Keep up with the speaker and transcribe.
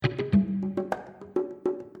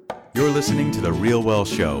You're listening to The Real Well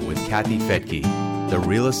Show with Kathy Fettke, the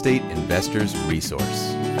real estate investor's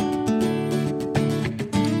resource.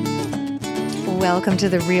 Welcome to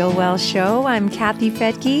The Real Well Show. I'm Kathy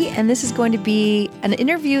Fettke, and this is going to be an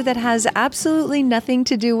interview that has absolutely nothing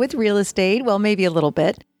to do with real estate. Well, maybe a little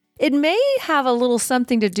bit. It may have a little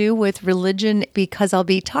something to do with religion because I'll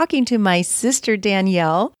be talking to my sister,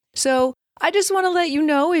 Danielle. So I just want to let you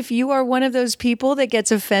know, if you are one of those people that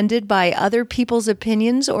gets offended by other people's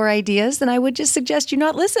opinions or ideas, then I would just suggest you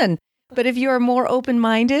not listen. But if you are more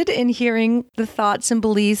open-minded in hearing the thoughts and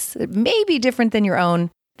beliefs that may be different than your own,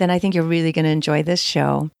 then I think you're really going to enjoy this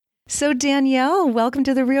show. So Danielle, welcome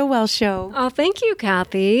to The Real Well Show. Oh, thank you,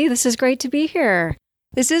 Kathy. This is great to be here.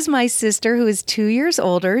 This is my sister who is 2 years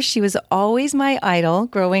older. She was always my idol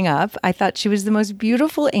growing up. I thought she was the most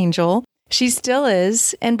beautiful angel. She still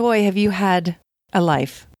is. And boy, have you had a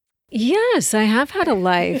life. Yes, I have had a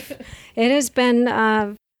life. It has been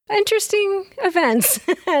interesting events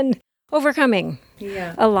and overcoming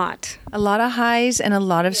a lot. A lot of highs and a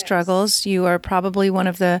lot of struggles. You are probably one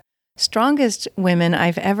of the strongest women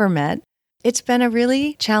I've ever met. It's been a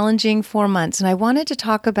really challenging 4 months, and I wanted to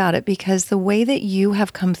talk about it because the way that you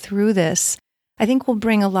have come through this, I think will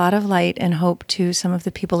bring a lot of light and hope to some of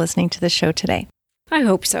the people listening to the show today. I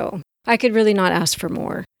hope so. I could really not ask for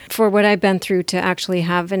more, for what I've been through to actually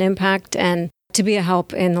have an impact and to be a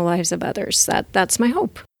help in the lives of others. That's my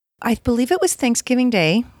hope. I believe it was Thanksgiving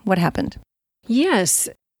Day. What happened? Yes,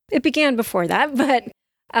 it began before that, but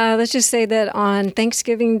let's just say that on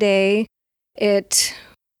Thanksgiving Day, it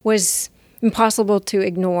was impossible to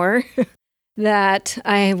ignore that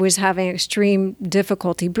I was having extreme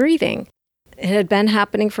difficulty breathing. It had been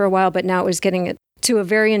happening for a while, but now it was getting to a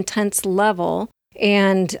very intense level.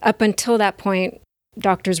 And up until that point,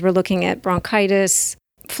 doctors were looking at bronchitis,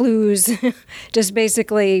 flus, just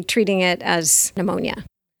basically treating it as pneumonia.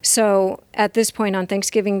 So at this point on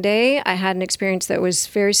Thanksgiving Day, I had an experience that was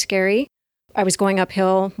very scary. I was going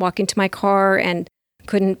uphill, walking to my car, and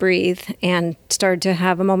couldn't breathe and started to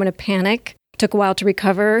have a moment of panic. Took a while to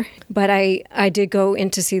recover, but I did go in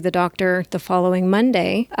to see the doctor the following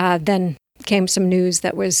Monday. Then came some news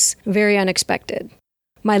that was very unexpected.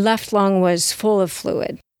 My left lung was full of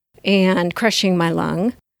fluid and crushing my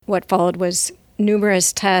lung. What followed was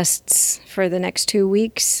numerous tests for the next 2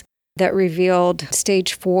 weeks that revealed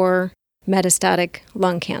stage 4 metastatic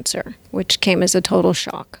lung cancer, which came as a total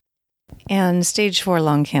shock. And stage 4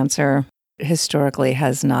 lung cancer historically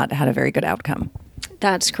has not had a very good outcome.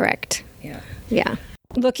 That's correct. Yeah.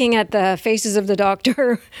 Looking at the faces of the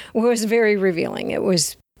doctor was very revealing. It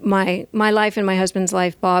was my life and my husband's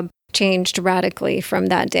life, Bob, changed radically from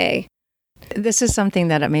that day. This is something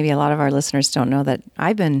that maybe a lot of our listeners don't know that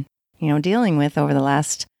I've been, dealing with over the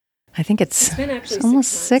last, I think it's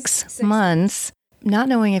almost 6 months, not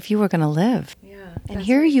knowing if you were going to live. Yeah. And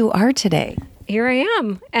here you are today. Here I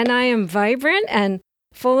am. And I am vibrant and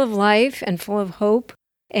full of life and full of hope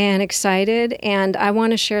and excited. And I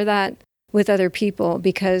want to share that with other people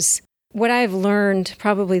because what I've learned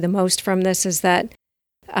probably the most from this is that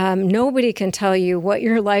nobody can tell you what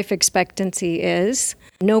your life expectancy is.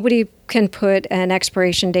 Nobody can put an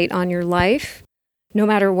expiration date on your life, no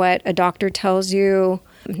matter what a doctor tells you,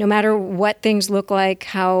 no matter what things look like,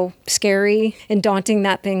 how scary and daunting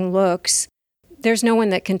that thing looks. There's no one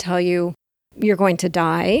that can tell you you're going to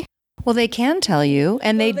die. Well, they can tell you,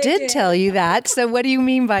 and they did tell you that. So what do you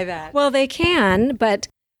mean by that? Well, they can, but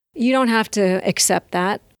you don't have to accept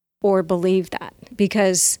that or believe that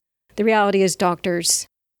because the reality is doctors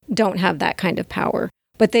don't have that kind of power,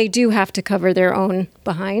 but they do have to cover their own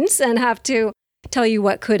behinds and have to tell you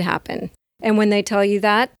what could happen. And when they tell you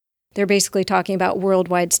that, they're basically talking about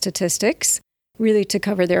worldwide statistics, really to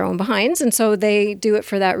cover their own behinds. And so they do it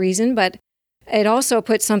for that reason, but it also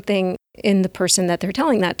puts something in the person that they're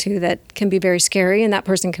telling that to that can be very scary, and that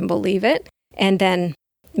person can believe it and then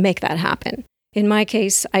make that happen. In my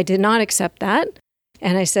case, I did not accept that.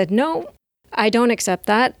 And I said, no, I don't accept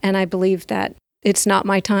that. And I believe that it's not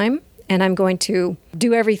my time, and I'm going to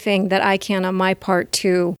do everything that I can on my part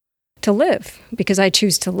to live, because I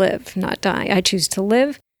choose to live, not die. I choose to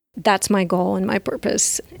live. That's my goal and my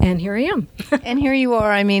purpose, and here I am. And here you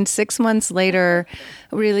are. 6 months later,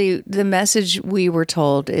 really, the message we were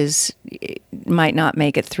told is it might not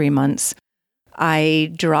make it 3 months.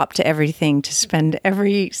 I dropped everything to spend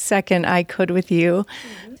every second I could with you.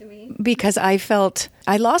 Because I felt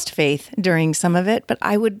I lost faith during some of it, but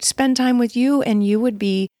I would spend time with you and you would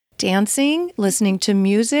be dancing, listening to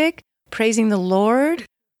music, praising the Lord,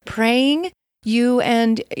 praying. You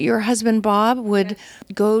and your husband, Bob, would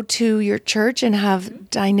go to your church and have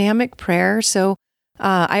dynamic prayer. So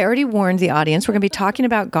I already warned the audience. We're going to be talking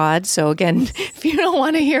about God. So again, if you don't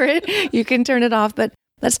want to hear it, you can turn it off. But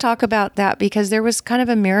let's talk about that because there was kind of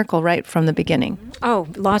a miracle right from the beginning. Oh,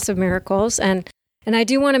 lots of miracles. And I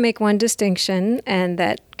do want to make one distinction, and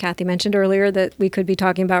that Kathy mentioned earlier that we could be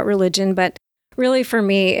talking about religion, but really for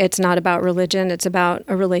me, it's not about religion. It's about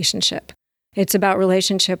a relationship. It's about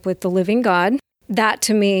relationship with the living God. That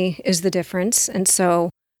to me is the difference. And so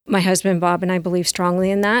my husband, Bob, and I believe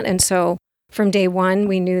strongly in that. And so from day one,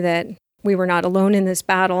 we knew that we were not alone in this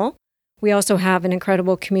battle. We also have an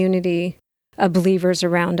incredible community of believers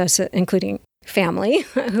around us, including family,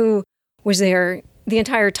 who was there the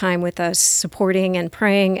entire time with us, supporting and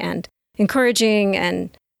praying and encouraging.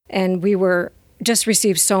 And we were just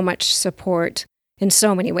received so much support in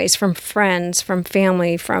so many ways, from friends, from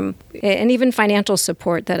family, and even financial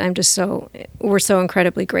support that we're so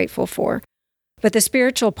incredibly grateful for. But the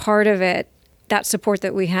spiritual part of it, that support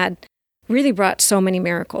that we had, really brought so many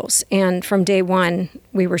miracles. And from day one,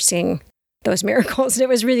 we were seeing those miracles. It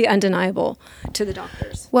was really undeniable to the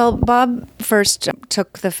doctors. Well, Bob first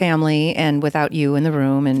took the family and without you in the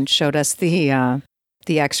room and showed us the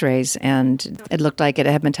x-rays, and it looked like it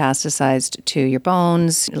had metastasized to your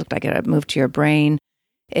bones. It looked like it had moved to your brain.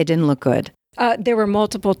 It didn't look good. There were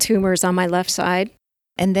multiple tumors on my left side.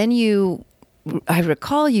 And then I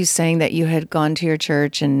recall you saying that you had gone to your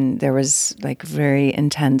church and there was like very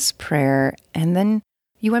intense prayer. And then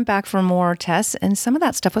you went back for more tests and some of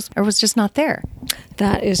that stuff was just not there.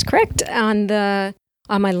 That is correct. On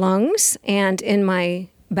my lungs and in my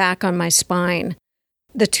back on my spine,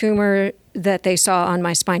 the tumor that they saw on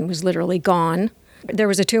my spine was literally gone. There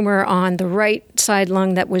was a tumor on the right side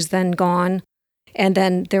lung that was then gone. And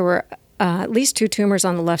then there were at least 2 tumors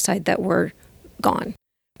on the left side that were gone.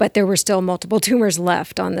 But there were still multiple tumors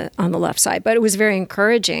left on the left side. But it was very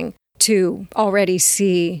encouraging to already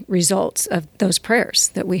see results of those prayers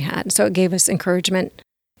that we had. So it gave us encouragement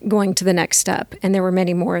going to the next step. And there were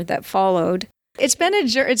many more that followed. It's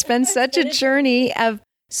been such a journey of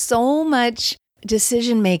so much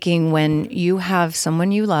decision-making when you have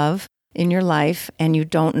someone you love in your life and you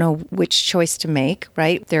don't know which choice to make,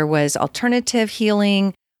 right? There was alternative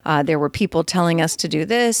healing. There were people telling us to do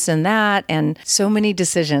this and that, and so many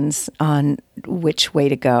decisions on which way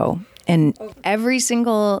to go. And every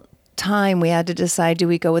single time we had to decide, do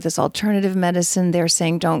we go with this alternative medicine? They're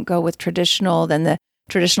saying, don't go with traditional. Then the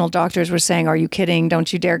traditional doctors were saying, are you kidding?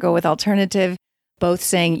 Don't you dare go with alternative. Both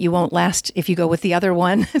saying you won't last if you go with the other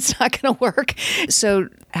one. It's not going to work. So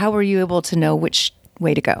how were you able to know which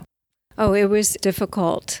way to go? Oh, it was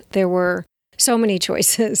difficult. There were so many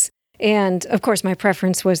choices. And of course, my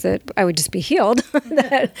preference was that I would just be healed,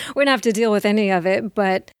 that we wouldn't have to deal with any of it.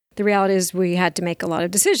 But the reality is we had to make a lot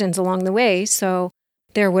of decisions along the way. So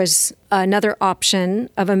there was another option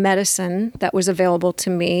of a medicine that was available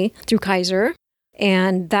to me through Kaiser.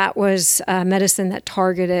 And that was a medicine that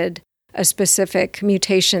targeted a specific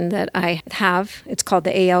mutation that I have. It's called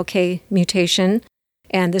the ALK mutation.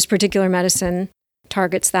 And this particular medicine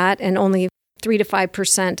targets that. And only 3 to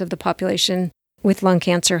 5% of the population with lung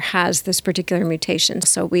cancer has this particular mutation.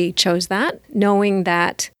 So we chose that, knowing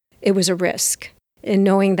that it was a risk and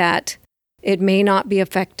knowing that it may not be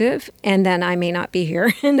effective and then I may not be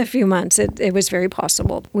here in a few months. It was very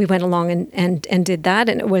possible. We went along and did that,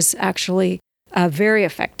 and it was actually very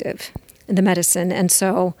effective, the medicine. And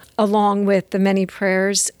so along with the many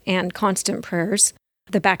prayers and constant prayers,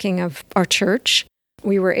 the backing of our church,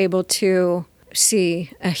 we were able to see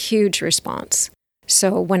a huge response.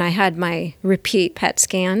 So when I had my repeat PET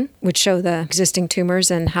scan, which showed the existing tumors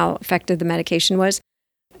and how effective the medication was,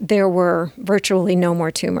 there were virtually no more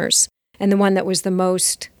tumors. And the one that was the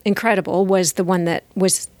most incredible was the one that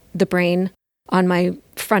was the brain on my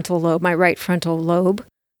frontal lobe, my right frontal lobe.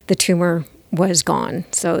 The tumor was gone.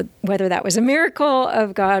 So whether that was a miracle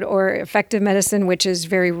of God or effective medicine, which is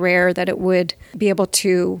very rare that it would be able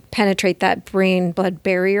to penetrate that brain-blood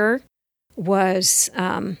barrier, was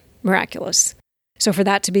miraculous. So for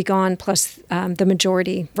that to be gone, plus the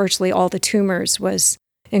majority, virtually all the tumors, was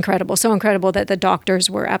incredible. So incredible that the doctors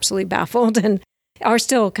were absolutely baffled and are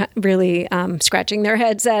still really scratching their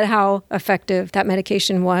heads at how effective that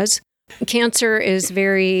medication was. Cancer is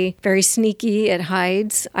very, very sneaky. It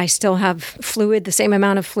hides. I still have fluid, the same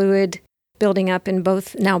amount of fluid building up in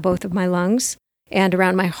both of my lungs and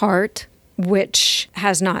around my heart, which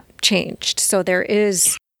has not changed. So there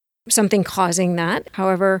is something causing that.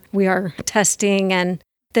 However, we are testing, and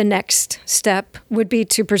the next step would be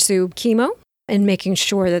to pursue chemo and making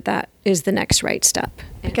sure that that is the next right step.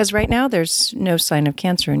 Because right now there's no sign of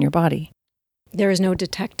cancer in your body. There is no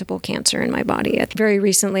detectable cancer in my body. Very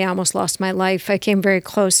recently, I almost lost my life. I came very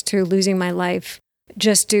close to losing my life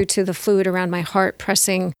just due to the fluid around my heart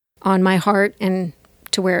pressing on my heart and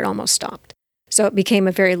to where it almost stopped. So it became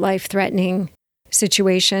a very life-threatening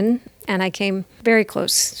situation, and I came very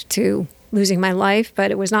close to losing my life,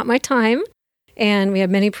 but it was not my time. And we had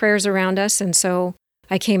many prayers around us, and so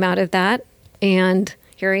I came out of that, and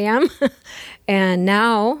here I am. And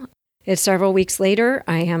now, it's several weeks later,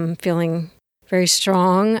 I am feeling very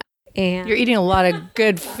strong. And You're eating a lot of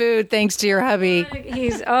good food thanks to your hubby.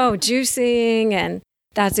 he's juicing, and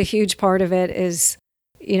that's a huge part of it is,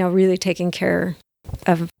 really taking care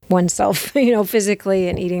of oneself, physically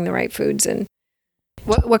and eating the right foods. And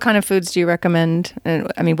What kind of foods do you recommend?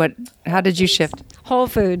 And how did you shift? whole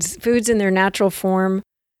foods in their natural form,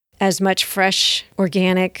 as much fresh,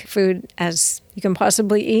 organic food as you can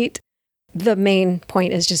possibly eat. The main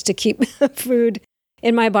point is just to keep food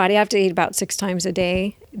in my body. I have to eat about 6 times a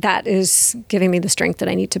day. That is giving me the strength that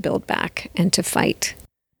I need to build back and to fight.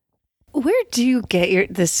 Where do you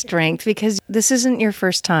get this strength? Because this isn't your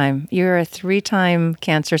first time. You're a 3-time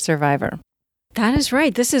cancer survivor. That is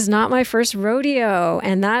right. This is not my first rodeo,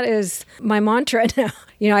 and that is my mantra now.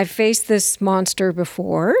 I faced this monster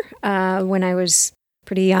before when I was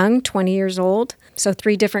pretty young, 20 years old. So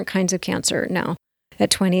 3 different kinds of cancer now.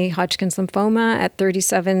 At 20, Hodgkin's lymphoma, at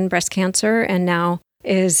 37, breast cancer, and now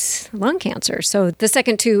is lung cancer. So the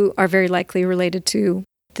second 2 are very likely related to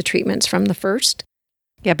the treatments from the first.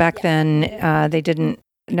 Yeah, back then they didn't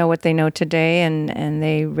know what they know today, and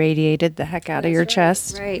they radiated the heck out of your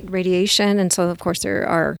chest. Right, radiation. And so, of course, there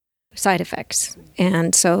are side effects.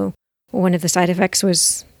 And so one of the side effects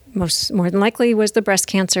was more than likely was the breast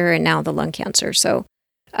cancer and now the lung cancer. So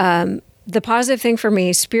the positive thing for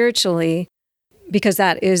me spiritually, because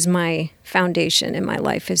that is my foundation in my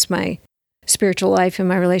life, is my spiritual life and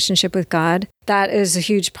my relationship with God. That is a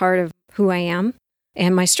huge part of who I am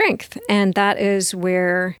and my strength. And that is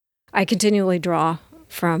where I continually draw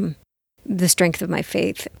from the strength of my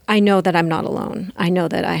faith. I know that I'm not alone. I know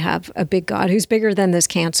that I have a big God who's bigger than this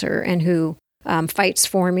cancer and who fights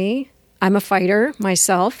for me. I'm a fighter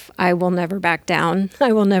myself. I will never back down.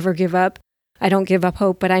 I will never give up. I don't give up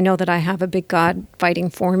hope, but I know that I have a big God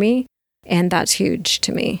fighting for me, and that's huge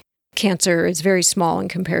to me. Cancer is very small in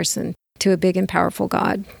comparison to a big and powerful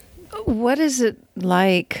God. What is it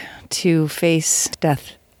like to face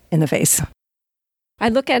death in the face? I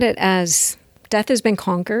look at it as death has been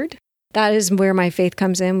conquered. That is where my faith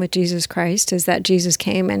comes in with Jesus Christ, is that Jesus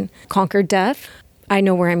came and conquered death. I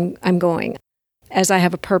know where I'm going, as I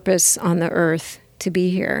have a purpose on the earth to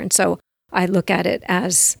be here. And so I look at it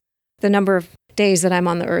as the number of days that I'm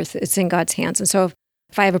on the earth, it's in God's hands. And so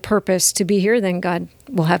if I have a purpose to be here, then God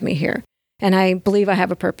will have me here. And I believe I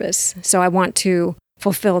have a purpose. So I want to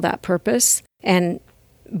fulfill that purpose. And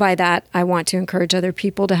by that, I want to encourage other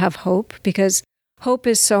people to have hope, because hope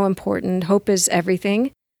is so important. Hope is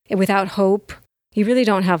everything. And without hope, you really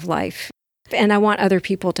don't have life. And I want other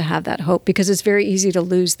people to have that hope, because it's very easy to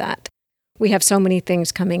lose that. We have so many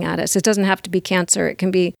things coming at us. It doesn't have to be cancer. It can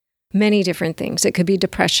be many different things. It could be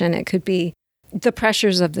depression. It could be the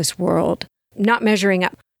pressures of this world, not measuring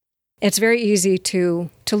up. It's very easy to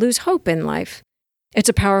lose hope in life. It's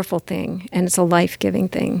a powerful thing, and it's a life-giving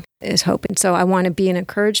thing, is hope. And so I want to be an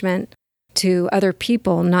encouragement to other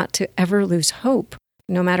people not to ever lose hope,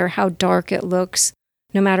 no matter how dark it looks,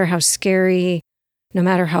 no matter how scary, no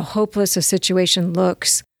matter how hopeless a situation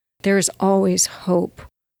looks. There is always hope.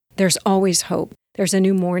 There's always hope. There's a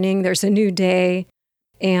new morning. There's a new day.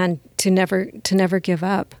 And to never give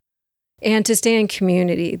up. And to stay in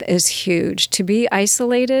community is huge. To be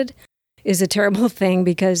isolated is a terrible thing,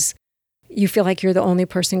 because you feel like you're the only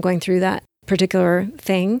person going through that particular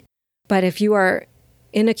thing. But if you are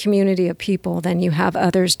in a community of people, then you have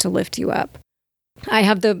others to lift you up. I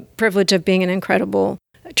have the privilege of being in an incredible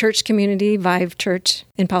church community. Vive Church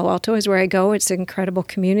in Palo Alto is where I go. It's an incredible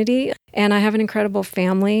community. And I have an incredible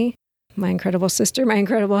family, my incredible sister, my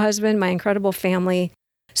incredible husband, my incredible family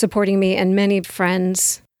supporting me, and many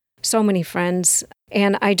friends, so many friends.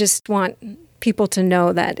 And I just want people to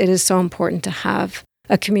know that it is so important to have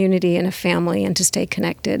a community and a family and to stay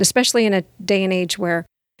connected, especially in a day and age where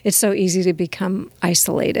it's so easy to become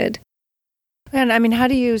isolated. And I mean, how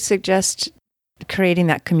do you suggest creating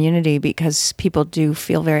that community? Because people do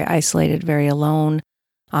feel very isolated, very alone,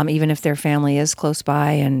 even if their family is close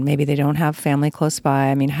by and maybe they don't have family close by.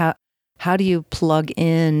 I mean, how do you plug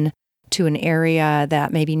in to an area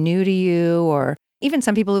that may be new to you, or even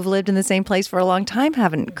some people who've lived in the same place for a long time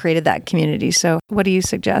haven't created that community? So what do you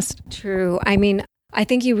suggest? True. I mean, I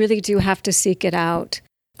think you really do have to seek it out.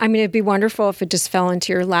 I mean, it'd be wonderful if it just fell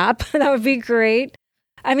into your lap. That would be great.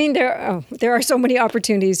 I mean, there are so many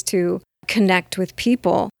opportunities to connect with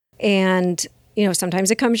people. And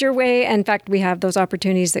sometimes it comes your way. In fact, we have those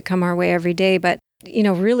opportunities that come our way every day. But,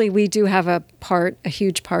 really, we do have a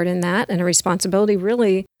huge part in that, and a responsibility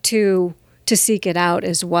really to seek it out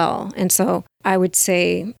as well. And so I would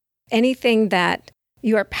say anything that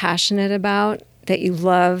you are passionate about, that you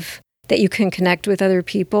love, that you can connect with other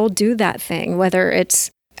people, do that thing, whether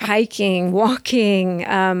it's hiking, walking,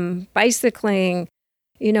 bicycling,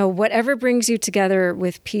 whatever brings you together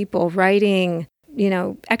with people, writing,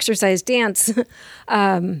 exercise, dance,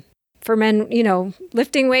 for men,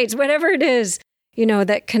 lifting weights, whatever it is,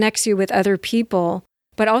 that connects you with other people.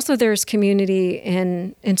 But also there's community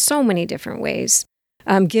in so many different ways.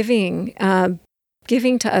 Giving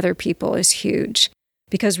to other people is huge,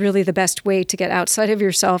 because really the best way to get outside of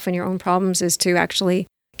yourself and your own problems is to actually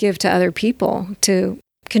give to other people, to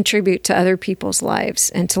contribute to other people's lives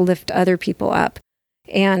and to lift other people up.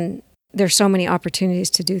 And there's so many opportunities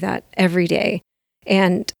to do that every day.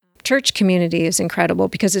 And church community is incredible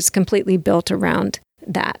because it's completely built around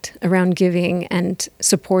that, around giving and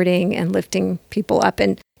supporting and lifting people up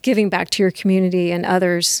and giving back to your community and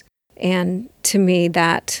others. And to me,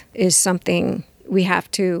 that is something we have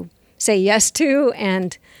to say yes to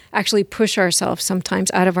and actually push ourselves sometimes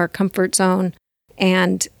out of our comfort zone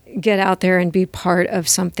and get out there and be part of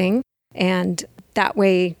something. And that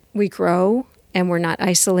way we grow and we're not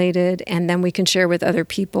isolated. And then we can share with other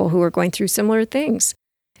people who are going through similar things.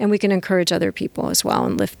 And we can encourage other people as well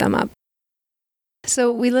and lift them up.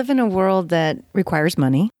 So we live in a world that requires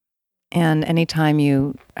money. And anytime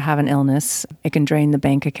you have an illness, it can drain the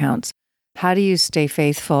bank accounts. How do you stay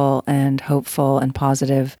faithful and hopeful and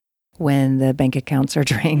positive when the bank accounts are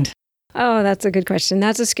drained? Oh, that's a good question.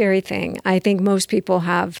 That's a scary thing. I think most people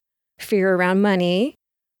have fear around money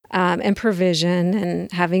and provision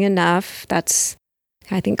and having enough. That's,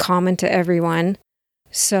 I think, common to everyone.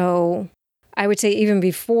 So I would say even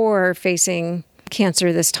before facing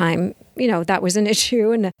cancer this time, that was an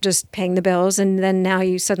issue and just paying the bills. And then now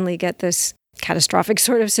you suddenly get this catastrophic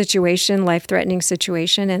sort of situation, life-threatening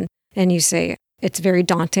situation. And you say, it's very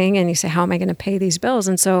daunting. And you say, how am I going to pay these bills?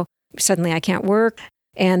 And so suddenly I can't work.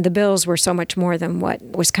 And the bills were so much more than what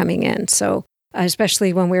was coming in. So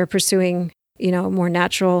especially when we were pursuing, more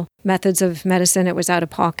natural methods of medicine, it was out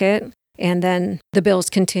of pocket. And then the bills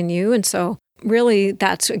continue. And so really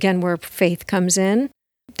that's, again, where faith comes in.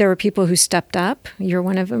 There were people who stepped up. You're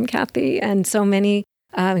one of them, Kathy. And so many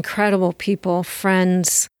incredible people,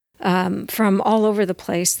 friends from all over the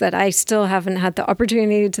place that I still haven't had the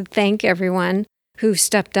opportunity to thank everyone who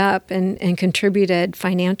stepped up and contributed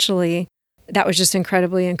financially. That was just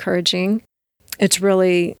incredibly encouraging. It's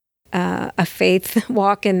really a faith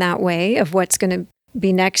walk in that way of what's going to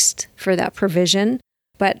be next for that provision.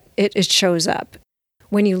 But it shows up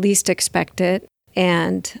when you least expect it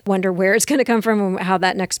and wonder where it's going to come from and how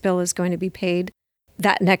that next bill is going to be paid.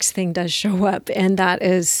 That next thing does show up. And that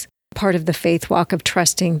is part of the faith walk of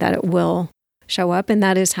trusting that it will show up. And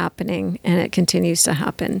that is happening. And it continues to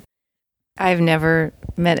happen. I've never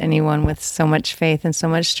met anyone with so much faith and so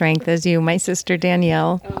much strength as you, my sister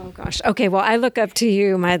Danielle. Oh, gosh. Okay, well, I look up to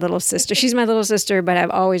you, my little sister. She's my little sister, but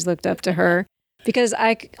I've always looked up to her because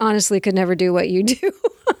I honestly could never do what you do.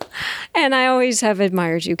 And I always have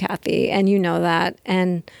admired you, Kathy, and you know that.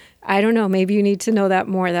 And I don't know, maybe you need to know that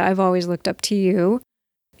more, that I've always looked up to you.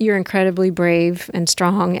 You're incredibly brave and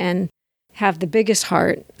strong and have the biggest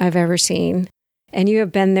heart I've ever seen. And you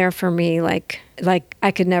have been there for me like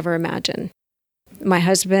I could never imagine. My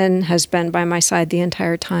husband has been by my side the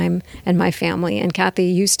entire time, and my family. And Kathy,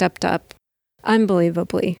 you stepped up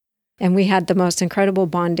unbelievably. And we had the most incredible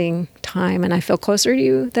bonding time, and I feel closer to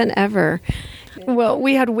you than ever. Well,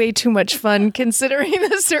 we had way too much fun considering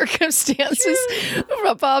the circumstances.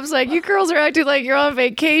 Bob's like, you girls are acting like you're on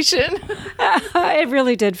vacation. It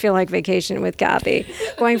really did feel like vacation with Kathy.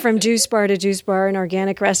 Going from juice bar to juice bar and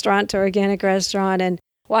organic restaurant to organic restaurant and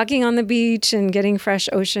walking on the beach and getting fresh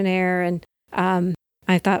ocean air. And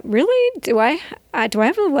I thought, really? Do I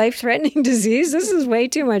have a life-threatening disease? This is way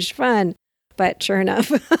too much fun. But sure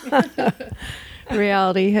enough.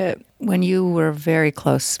 Reality hit. When you were very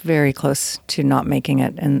close to not making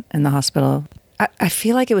it in the hospital, I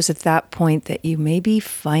feel like it was at that point that you maybe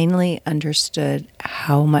finally understood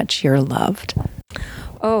how much you're loved.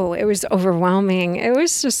 Oh, it was overwhelming. It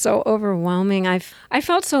was just so overwhelming. I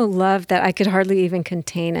felt so loved that I could hardly even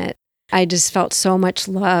contain it. I just felt so much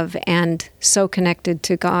love and so connected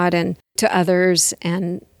to God and to others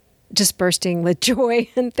and just bursting with joy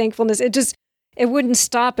and thankfulness. It wouldn't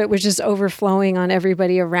stop. It was just overflowing on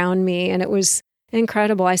everybody around me. And it was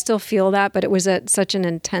incredible. I still feel that, but it was at such an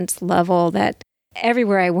intense level that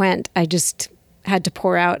everywhere I went, I just had to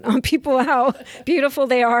pour out on people how beautiful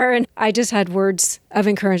they are. And I just had words of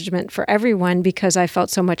encouragement for everyone because I felt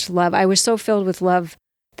so much love. I was so filled with love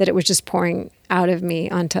that it was just pouring out of me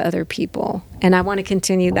onto other people. And I want to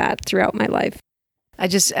continue that throughout my life.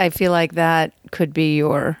 I feel like that could be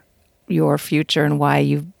your future, and why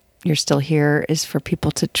you're still here is for people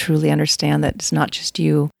to truly understand that it's not just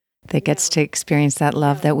you that gets to experience that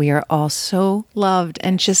love, that we are all so loved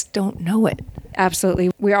and just don't know it.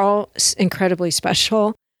 Absolutely. We're all incredibly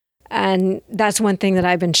special. And that's one thing that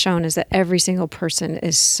I've been shown, is that every single person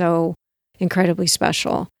is so incredibly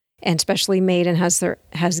special and specially made and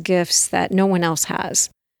has gifts that no one else has.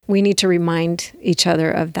 We need to remind each other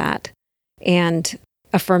of that and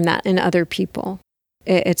affirm that in other people.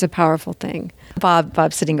 It's a powerful thing.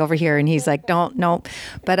 Bob's sitting over here and he's like, no.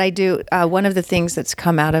 But I do. One of the things that's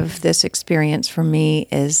come out of this experience for me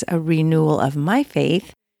is a renewal of my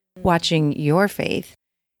faith, watching your faith.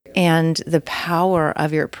 And the power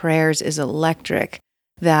of your prayers is electric,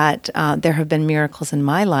 that there have been miracles in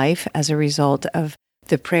my life as a result of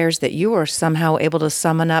the prayers that you were somehow able to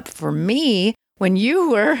summon up for me when you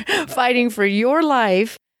were fighting for your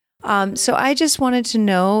life. So I just wanted to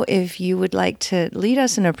know if you would like to lead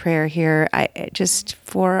us in a prayer here, just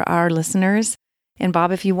for our listeners. And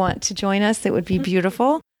Bob, if you want to join us, that would be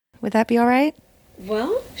beautiful. Would that be all right?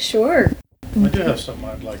 Well, sure. I do have something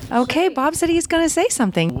I'd like to say. Okay, Bob said he's going to say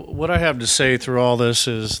something. What I have to say through all this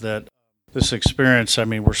is that this experience,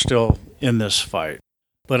 we're still in this fight.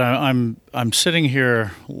 But I'm sitting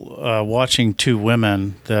here watching two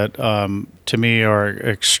women that, to me, are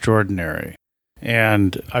extraordinary.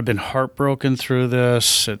 And I've been heartbroken through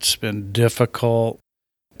this. It's been difficult.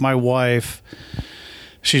 My wife,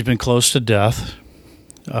 she's been close to death.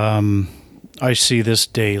 I see this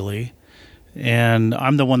daily. And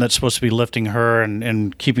I'm the one that's supposed to be lifting her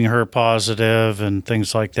and keeping her positive and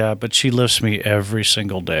things like that. But she lifts me every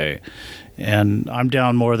single day. And I'm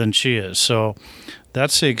down more than she is. So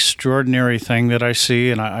that's the extraordinary thing that I see.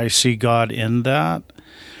 And I see God in that.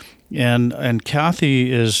 And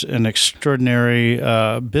Kathy is an extraordinary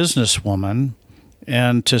businesswoman,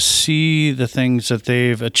 and to see the things that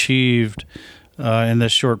they've achieved in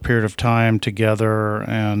this short period of time together,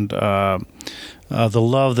 and the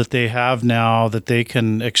love that they have now that they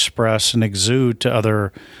can express and exude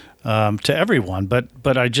to everyone.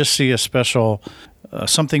 But I just see a special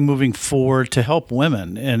something moving forward to help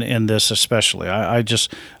women in this especially. I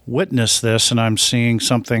just witnessed this, and I'm seeing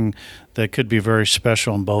something that could be very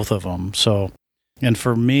special in both of them. So, and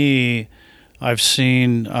for me,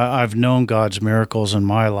 I've known God's miracles in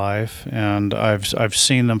my life, and I've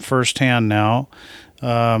seen them firsthand now,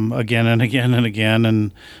 again and again and again,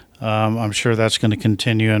 and I'm sure that's going to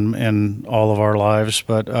continue in all of our lives.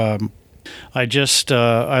 But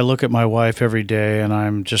I look at my wife every day, and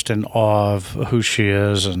I'm just in awe of who she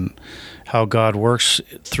is and how God works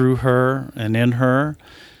through her and in her.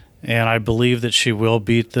 And I believe that she will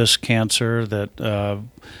beat this cancer, that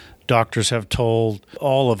doctors have told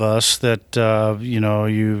all of us that,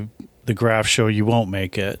 the graphs show you won't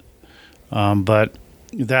make it. But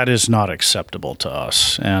that is not acceptable to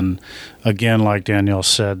us. And again, like Danielle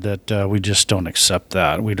said, that we just don't accept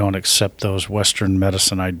that. We don't accept those Western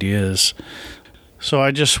medicine ideas. So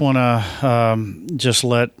I just want to just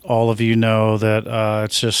let all of you know that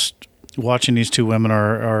it's just watching these two women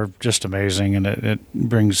are just amazing, and it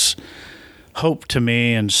brings hope to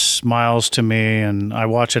me and smiles to me, and I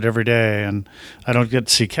watch it every day, and I don't get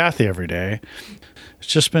to see Kathy every day. It's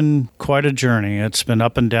just been quite a journey. It's been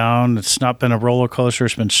up and down. It's not been a roller coaster.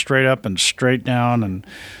 It's been straight up and straight down, and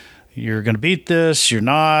you're going to beat this, you're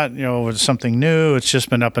not, it's something new. It's just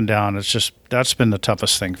been up and down. That's been the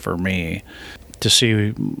toughest thing for me, to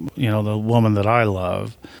see, the woman that I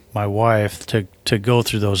love, my wife, to go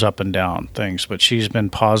through those up and down things. But she's been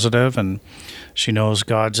positive, and she knows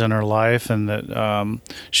God's in her life, and that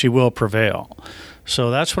she will prevail.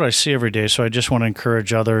 So that's what I see every day. So I just want to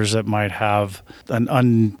encourage others that might have an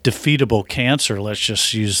undefeatable cancer, let's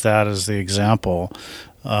just use that as the example,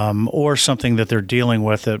 or something that they're dealing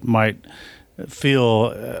with that might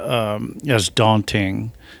feel as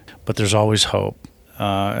daunting, but there's always hope.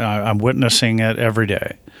 I'm witnessing it every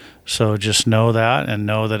day. So just know that, and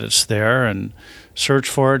know that it's there, and search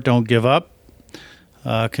for it. Don't give up.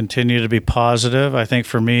 Continue to be positive. I think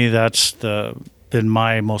for me, that's been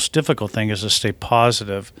my most difficult thing, is to stay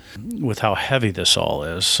positive with how heavy this all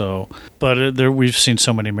is. So, but we've seen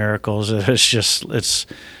so many miracles.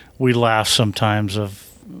 We laugh sometimes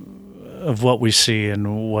of what we see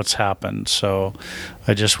and what's happened. So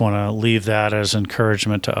I just want to leave that as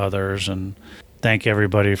encouragement to others, and thank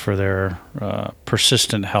everybody for their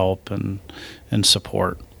persistent help and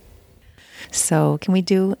support. So can we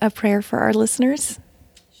do a prayer for our listeners?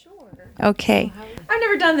 Sure. Okay. I've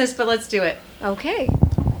never done this, but let's do it. Okay.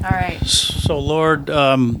 All right. So, Lord,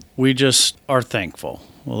 we just are thankful.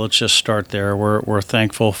 Well, let's just start there. We're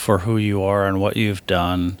thankful for who you are and what you've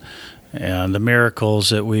done and the miracles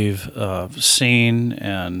that we've seen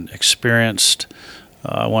and experienced.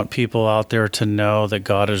 I want people out there to know that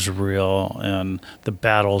God is real and the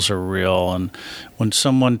battles are real. And when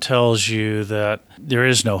someone tells you that there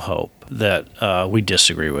is no hope, that we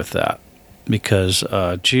disagree with that, because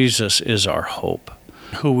Jesus is our hope,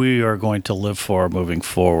 who we are going to live for moving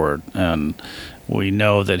forward. And we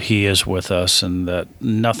know that he is with us and that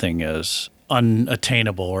nothing is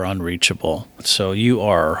unattainable or unreachable. So you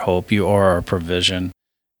are our hope, you are our provision,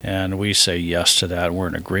 and we say yes to that. We're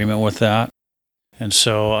in agreement with that. And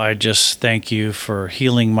so I just thank you for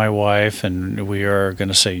healing my wife, and we are going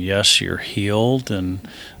to say, yes, you're healed, and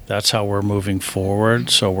that's how we're moving forward.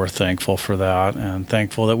 So we're thankful for that, and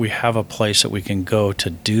thankful that we have a place that we can go to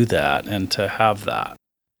do that and to have that.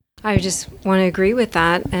 I just want to agree with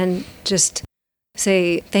that and just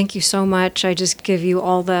say thank you so much. I just give you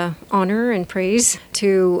all the honor and praise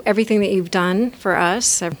to everything that you've done for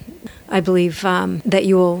us. I believe that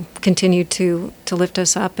you will continue to lift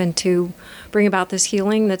us up and to bring about this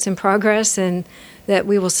healing that's in progress, and that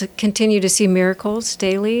we will continue to see miracles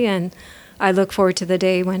daily. And I look forward to the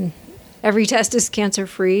day when every test is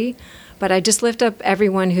cancer-free. But I just lift up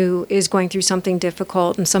everyone who is going through something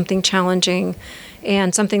difficult and something challenging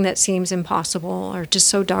and something that seems impossible or just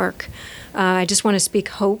so dark. I just want to speak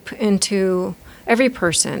hope into every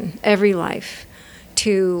person, every life,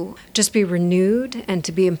 to just be renewed and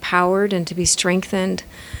to be empowered and to be strengthened,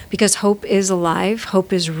 because hope is alive,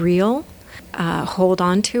 hope is real. Hold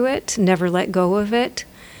on to it, never let go of it.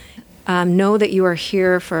 Know that you are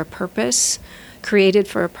here for a purpose, created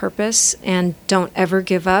for a purpose, and don't ever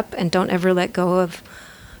give up and don't ever let go of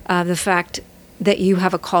the fact that you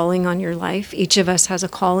have a calling on your life. Each of us has a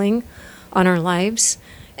calling on our lives,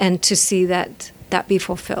 and to see that be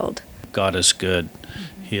fulfilled. God is good.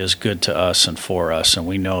 He is good to us and for us, and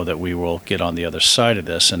we know that we will get on the other side of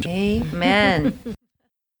this. And Amen.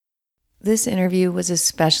 This interview was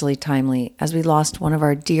especially timely as we lost one of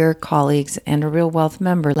our dear colleagues and a Real Wealth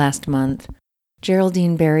member last month.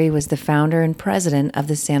 Geraldine Berry was the founder and president of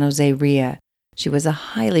the San Jose RIA. She was a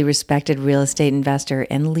highly respected real estate investor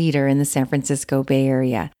and leader in the San Francisco Bay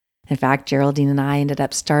Area. In fact, Geraldine and I ended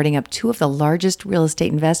up starting up two of the largest real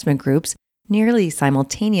estate investment groups nearly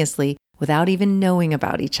simultaneously without even knowing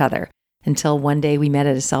about each other, until one day we met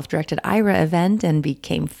at a self-directed IRA event and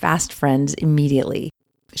became fast friends immediately.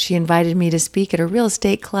 She invited me to speak at a real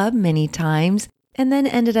estate club many times, and then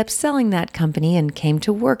ended up selling that company and came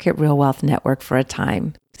to work at Real Wealth Network for a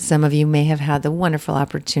time. Some of you may have had the wonderful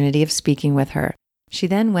opportunity of speaking with her. She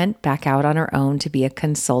then went back out on her own to be a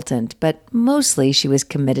consultant, but mostly she was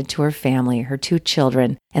committed to her family, her 2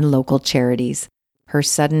 children, and local charities. Her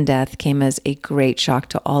sudden death came as a great shock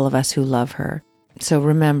to all of us who love her. So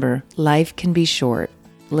remember, life can be short.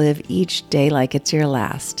 Live each day like it's your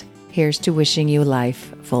last. Here's to wishing you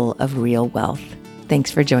life full of real wealth. Thanks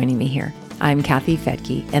for joining me here. I'm Kathy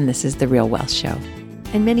Fettke, and this is The Real Wealth Show.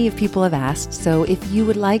 And many of people have asked, so if you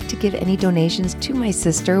would like to give any donations to my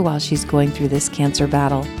sister while she's going through this cancer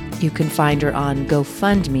battle, you can find her on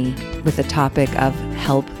GoFundMe with the topic of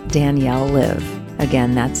Help Danielle Live.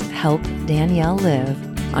 Again, that's Help Danielle Live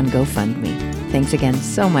on GoFundMe. Thanks again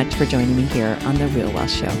so much for joining me here on The Real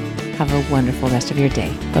Wealth Show. Have a wonderful rest of your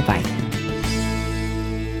day. Bye-bye.